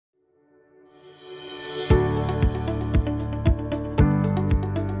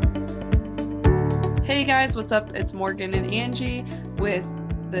Hey guys, what's up? It's Morgan and Angie with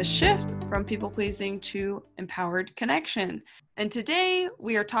the shift from people pleasing to empowered connection. And today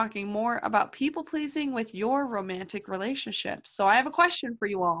we are talking more about people pleasing with your romantic relationships. So I have a question for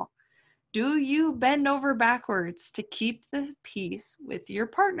you all. Do you bend over backwards to keep the peace with your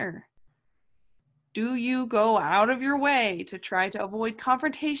partner? Do you go out of your way to try to avoid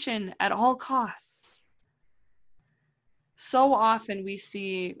confrontation at all costs? So often we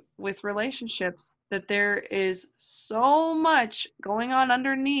see with relationships that there is so much going on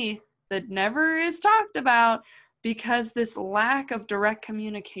underneath that never is talked about because this lack of direct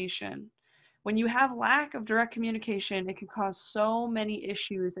communication. When you have lack of direct communication, it can cause so many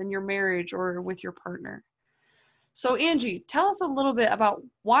issues in your marriage or with your partner. So Angie, tell us a little bit about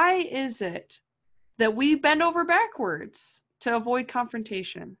why is it that we bend over backwards to avoid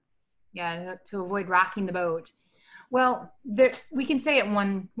confrontation? Yeah, to avoid rocking the boat. Well, we can say it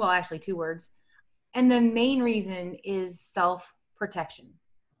actually two words. And the main reason is self-protection.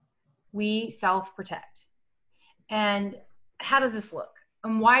 We self-protect. And how does this look?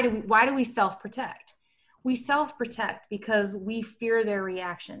 And why do we self-protect? We self-protect because we fear their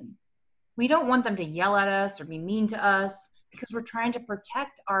reaction. We don't want them to yell at us or be mean to us because we're trying to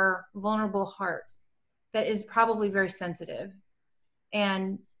protect our vulnerable heart that is probably very sensitive.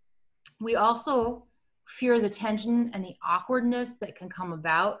 And we also fear the tension and the awkwardness that can come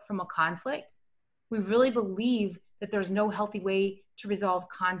about from a conflict. We really believe that there's no healthy way to resolve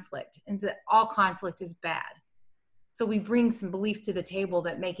conflict and that all conflict is bad. So we bring some beliefs to the table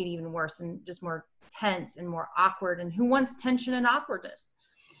that make it even worse and just more tense and more awkward. And who wants tension and awkwardness?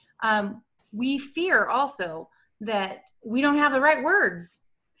 We fear also that we don't have the right words,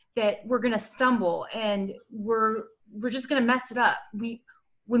 that we're going to stumble and we're just going to mess it up.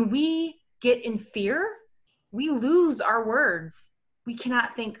 When we get in fear, we lose our words. We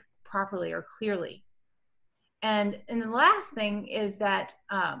cannot think properly or clearly. And the last thing is that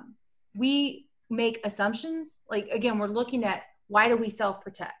we make assumptions. Like, again, we're looking at why do we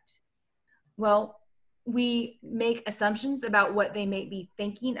self-protect? Well, we make assumptions about what they may be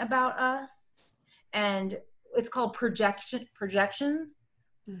thinking about us. And it's called projections.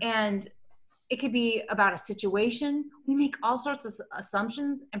 Mm-hmm. And it could be about a situation. We make all sorts of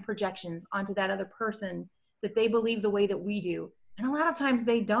assumptions and projections onto that other person that they believe the way that we do. And a lot of times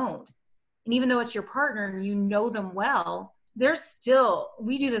they don't. And even though it's your partner and you know them well,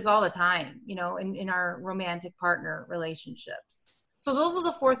 we do this all the time, in our romantic partner relationships. So those are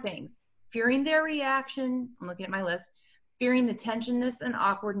the four things: fearing their reaction. I'm looking at my list. Fearing the tensionness and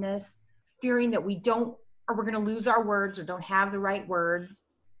awkwardness, fearing that we're going to lose our words or don't have the right words,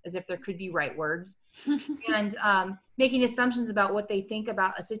 as if there could be right words, and making assumptions about what they think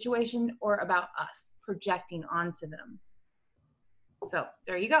about a situation or about us, projecting onto them. So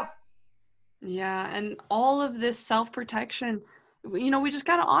there you go. Yeah, and all of this self-protection, we just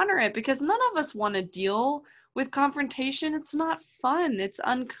got to honor it because none of us want to deal with confrontation. It's not fun. It's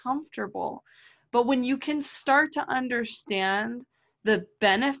uncomfortable. But when you can start to understand the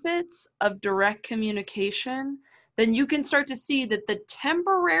benefits of direct communication, then you can start to see that the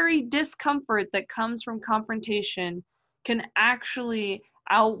temporary discomfort that comes from confrontation can actually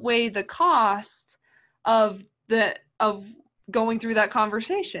outweigh the cost of going through that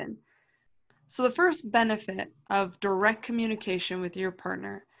conversation. So the first benefit of direct communication with your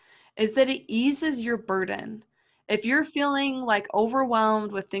partner is that it eases your burden. If you're feeling like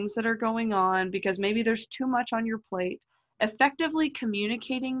overwhelmed with things that are going on because maybe there's too much on your plate, effectively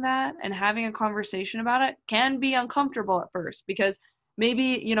communicating that and having a conversation about it can be uncomfortable at first because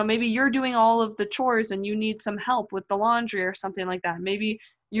maybe you're doing all of the chores and you need some help with the laundry or something like that. Maybe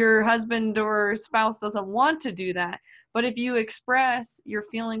your husband or spouse doesn't want to do that. But if you express your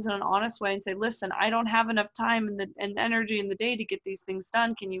feelings in an honest way and say, listen, I don't have enough time and energy in the day to get these things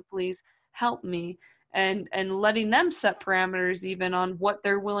done. Can you please help me? And letting them set parameters even on what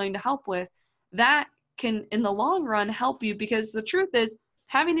they're willing to help with, that can, in the long run, help you, because the truth is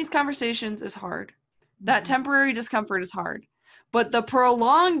having these conversations is hard. That temporary discomfort is hard. But the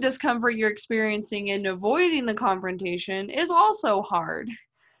prolonged discomfort you're experiencing in avoiding the confrontation is also hard.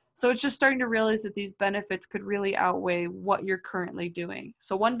 So it's just starting to realize that these benefits could really outweigh what you're currently doing.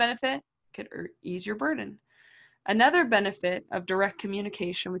 So one benefit could ease your burden. Another benefit of direct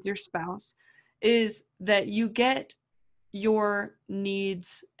communication with your spouse is that you get your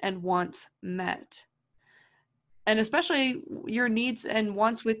needs and wants met. And especially your needs and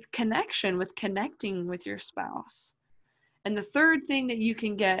wants with connecting with your spouse. And the third thing that you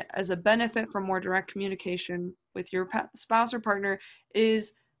can get as a benefit from more direct communication with your spouse or partner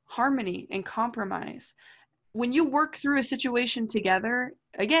is harmony and compromise. when you work through a situation together,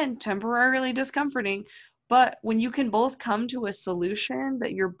 again, temporarily discomforting, but when you can both come to a solution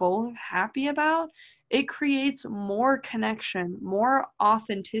that you're both happy about, it creates more connection, more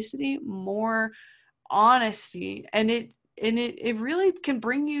authenticity, more honesty, and it really can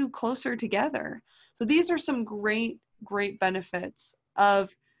bring you closer together. So these are some great benefits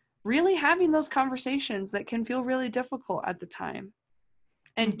of really having those conversations that can feel really difficult at the time.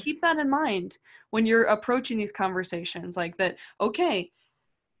 And Mhm. keep that in mind when you're approaching these conversations, like that, okay,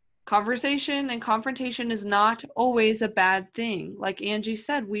 conversation and confrontation is not always a bad thing. Like Angie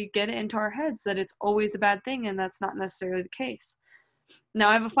said, we get it into our heads that it's always a bad thing, and that's not necessarily the case. Now,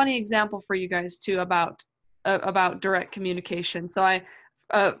 I have a funny example for you guys too about direct communication. So I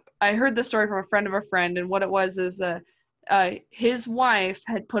heard the story from a friend of a friend, and what it was is his wife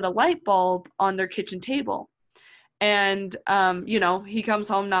had put a light bulb on their kitchen table, and you know, he comes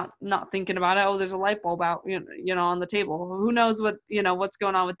home not thinking about it. Oh, there's a light bulb out, you know, on the table. Who knows what, you know, what's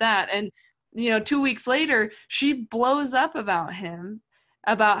going on with that? And you know, 2 weeks later, she blows up about him,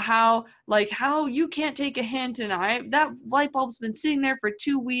 about how, like, how you can't take a hint, and I that light bulb's been sitting there for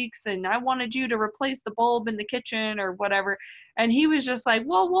 2 weeks, and I wanted you to replace the bulb in the kitchen or whatever. And he was just like,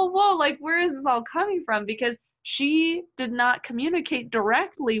 whoa, like, where is this all coming from? Because she did not communicate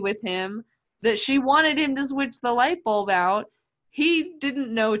directly with him that she wanted him to switch the light bulb out. He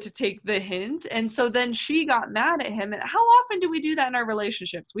didn't know to take the hint. And so then she got mad at him. And how often do we do that in our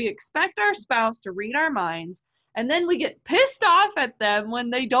relationships? We expect our spouse to read our minds, and then we get pissed off at them when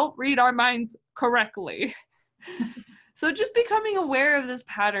they don't read our minds correctly. So just becoming aware of this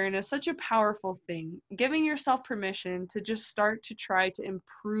pattern is such a powerful thing. Giving yourself permission to just start to try to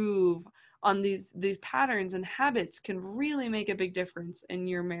improve on these patterns and habits can really make a big difference in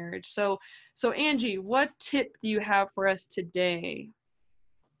your marriage. So Angie, what tip do you have for us today?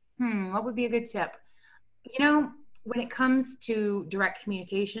 What would be a good tip? You know, when it comes to direct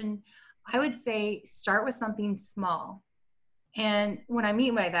communication, I would say start with something small. And what I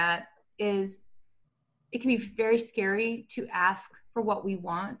mean by that is it can be very scary to ask for what we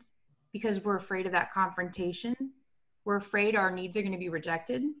want because we're afraid of that confrontation. We're afraid our needs are going to be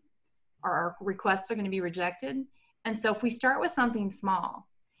rejected, our requests are going to be rejected. And so if we start with something small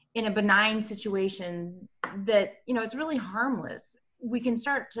in a benign situation that, you know, is really harmless, we can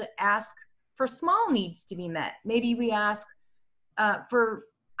start to ask for small needs to be met. Maybe we ask for,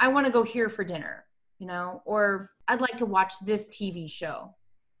 I want to go here for dinner, you know, or I'd like to watch this TV show.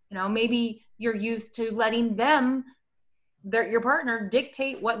 You know, maybe you're used to letting them, your partner,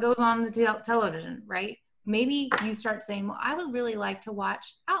 dictate what goes on the television, right? Maybe you start saying, well, I would really like to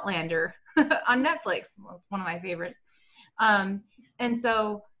watch Outlander on Netflix. Well, it's one of my favorite. Um, and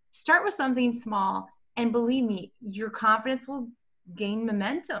so start with something small, and believe me, your confidence will gain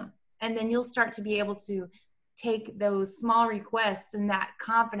momentum. And then you'll start to be able to take those small requests and that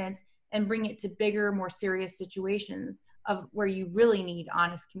confidence and bring it to bigger, more serious situations of where you really need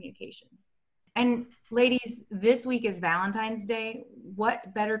honest communication. And ladies, this week is Valentine's Day.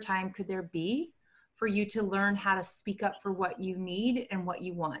 What better time could there be for you to learn how to speak up for what you need and what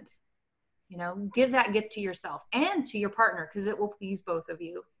you want? You know, give that gift to yourself and to your partner because it will please both of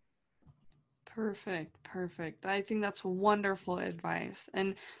you. Perfect. I think that's wonderful advice.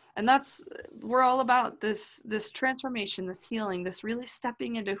 And that's, we're all about this transformation, this healing, this really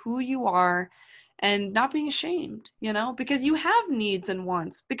stepping into who you are and not being ashamed, you know, because you have needs and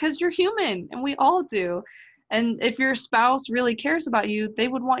wants, because you're human and we all do. And if your spouse really cares about you, they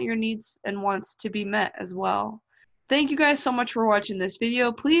would want your needs and wants to be met as well. Thank you guys so much for watching this video.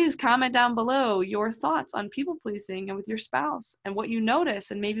 Please comment down below your thoughts on people pleasing and with your spouse, and what you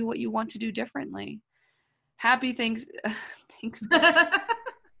notice and maybe what you want to do differently. Happy thanks.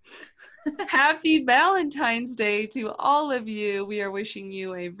 Happy Valentine's Day to all of you. We are wishing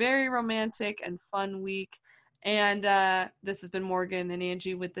you a very romantic and fun week. And this has been Morgan and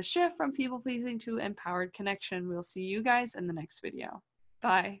Angie with the shift from people pleasing to empowered connection. We'll see you guys in the next video.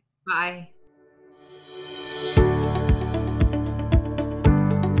 Bye. Bye.